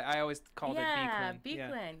musical. I always called it yeah, Beeklin.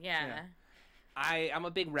 Beeklin, yeah. I'm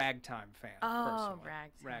a big Ragtime fan. Oh, personally.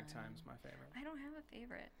 Ragtime. Ragtime's my favorite. I don't have a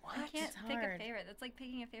favorite. What? I can't It's pick a hard. favorite. That's like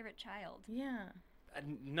picking a favorite child. Yeah.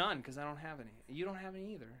 None, because I don't have any. You don't have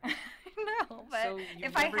any either. No, but So you've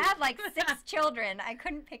if never- I had like 6 children, I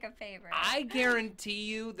couldn't pick a favorite. I guarantee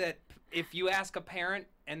you that if you ask a parent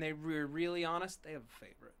and they were really honest, they have a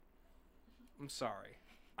favorite. I'm sorry.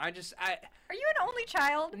 Are you an only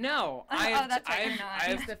child? No. Oh, I have, that's right, I you're have, not. I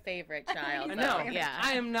He's have, the favorite child. He's no, the favorite yeah.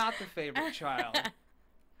 I am not the favorite child.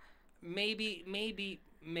 Maybe.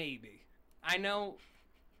 I know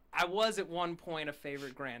I was at one point a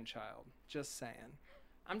favorite grandchild. Just saying.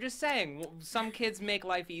 I'm just saying, some kids make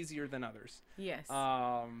life easier than others. Yes.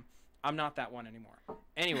 I'm not that one anymore.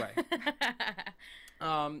 Anyway.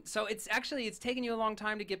 So it's taken you a long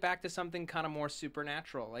time to get back to something kind of more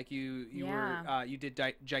supernatural. Like you Yeah. you did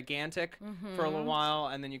Gigantic for a little while,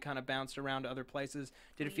 and then you kind of bounced around to other places.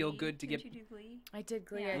 Did it feel Glee. good to Didn't get? you do Glee? I did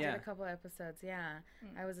Glee. Yeah. I Yeah. did a couple episodes. Yeah.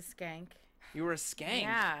 I was a skank. You were a skank.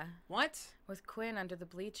 Yeah. What? With Quinn under the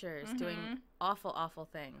bleachers doing awful, awful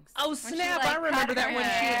things. Oh she, snap! I like, remember cut that her when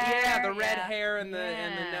hair, the red yeah. hair and the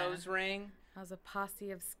Yeah. nose ring. I was a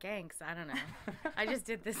posse of skanks. I don't know. I just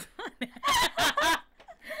did this one.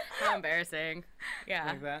 How embarrassing. Yeah.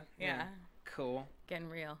 Like that. Yeah. Cool. Getting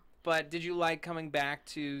real. But did you like coming back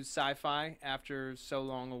to sci-fi after so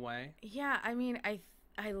long away? Yeah, I mean, I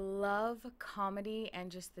love comedy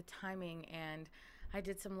and just the timing, and I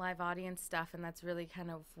did some live audience stuff, and that's really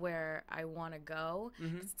kind of where I want to go.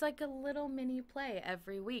 It's like a little mini play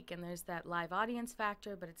every week, and there's that live audience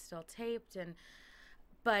factor, but it's still taped.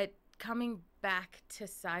 But coming back to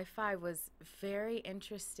sci-fi was very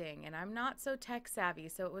interesting, and I'm not so tech savvy,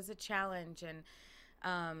 so it was a challenge, and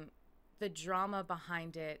the drama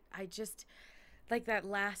behind it, I just, like that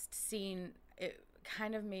last scene, it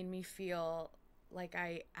kind of made me feel like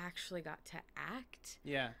I actually got to act.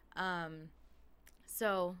 Yeah.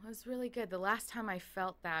 So it was really good. The last time I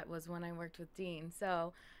felt that was when I worked with Dean,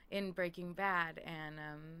 so in Breaking Bad, and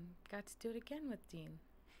got to do it again with Dean.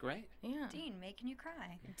 Great. Yeah. Dean, making you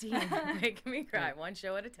cry. Dean making me cry one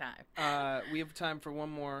show at a time. We have time for one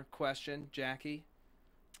more question, Jackie.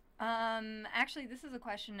 Actually, this is a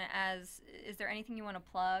question is there anything you want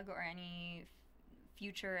to plug or any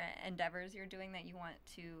future endeavors you're doing that you want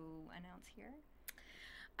to announce here?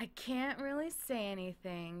 I can't really say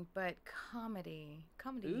anything, but comedy.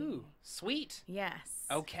 Ooh, sweet. Yes.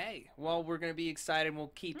 Okay. Well, we're going to be excited.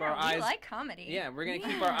 We'll keep Yeah, our eyes. We like comedy. Yeah, we're going to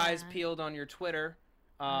keep our eyes peeled on your Twitter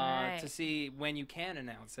Right. to see when you can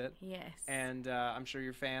announce it. Yes. And I'm sure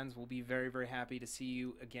your fans will be very, very happy to see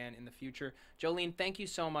you again in the future. Jolene, thank you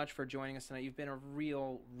so much for joining us tonight. You've been a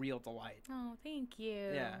real delight. Oh, thank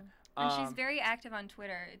you. Yeah. And she's very active on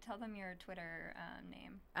Twitter. Tell them your Twitter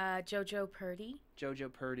name. Jojo Purdy.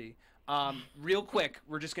 Jojo Purdy. Real quick,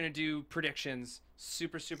 we're just going to do predictions.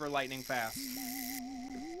 Super lightning fast.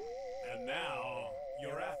 And now,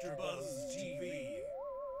 your AfterBuzz TV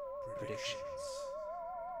predictions.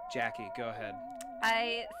 Jackie, go ahead.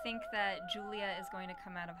 I think that Julia is going to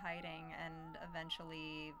come out of hiding and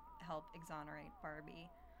eventually help exonerate Barbie.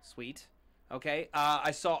 Sweet. Okay.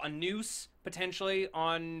 I saw a noose potentially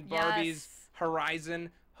on Barbie's horizon.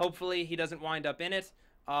 Hopefully he doesn't wind up in it.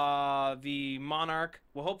 The monarch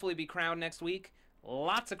will hopefully be crowned next week.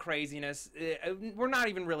 Lots of craziness. We're not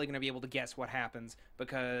even really going to be able to guess what happens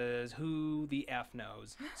because who the F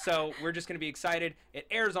knows. So we're just going to be excited. It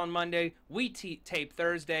airs on Monday. We tape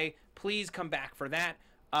Thursday. Please come back for that.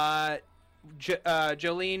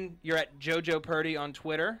 Jolene, you're at Jojo Purdy on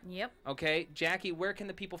Twitter. Yep. Okay. Jackie, where can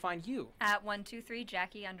the people find you? At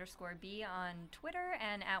 123Jackie_B on Twitter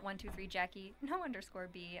and at 123Jackie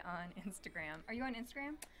 _B on Instagram. Are you on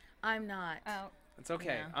Instagram? I'm not. Oh. It's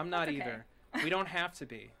okay. Yeah. I'm not That's okay. either. We don't have to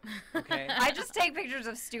be. Okay. I just take pictures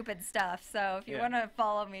of stupid stuff, so if you want to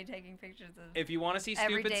follow me taking pictures of if you want to see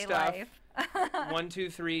stupid everyday stuff, life.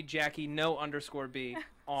 123 Jackie _B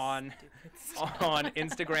on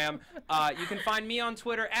Instagram. You can find me on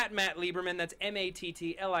Twitter at Matt Lieberman. That's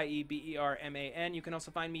MattLieberman. You can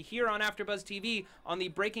also find me here on AfterBuzz TV on the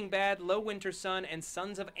Breaking Bad, Low Winter Sun, and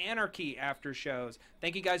Sons of Anarchy after shows.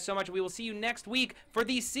 Thank you guys so much. We will see you next week for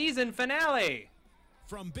the season finale.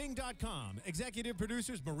 From Bing.com, executive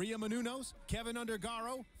producers Maria Menounos, Kevin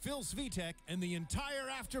Undergaro, Phil Svitek, and the entire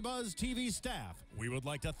AfterBuzz TV staff, we would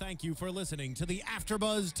like to thank you for listening to the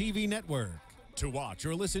AfterBuzz TV network. To watch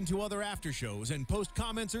or listen to other after shows and post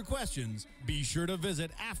comments or questions, be sure to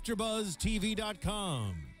visit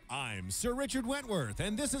AfterBuzzTV.com. I'm Sir Richard Wentworth,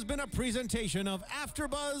 and this has been a presentation of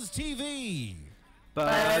AfterBuzz TV.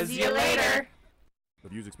 Buzz you later. The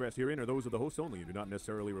views expressed herein are those of the hosts only and do not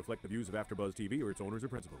necessarily reflect the views of AfterBuzz TV or its owners or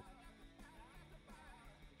principals.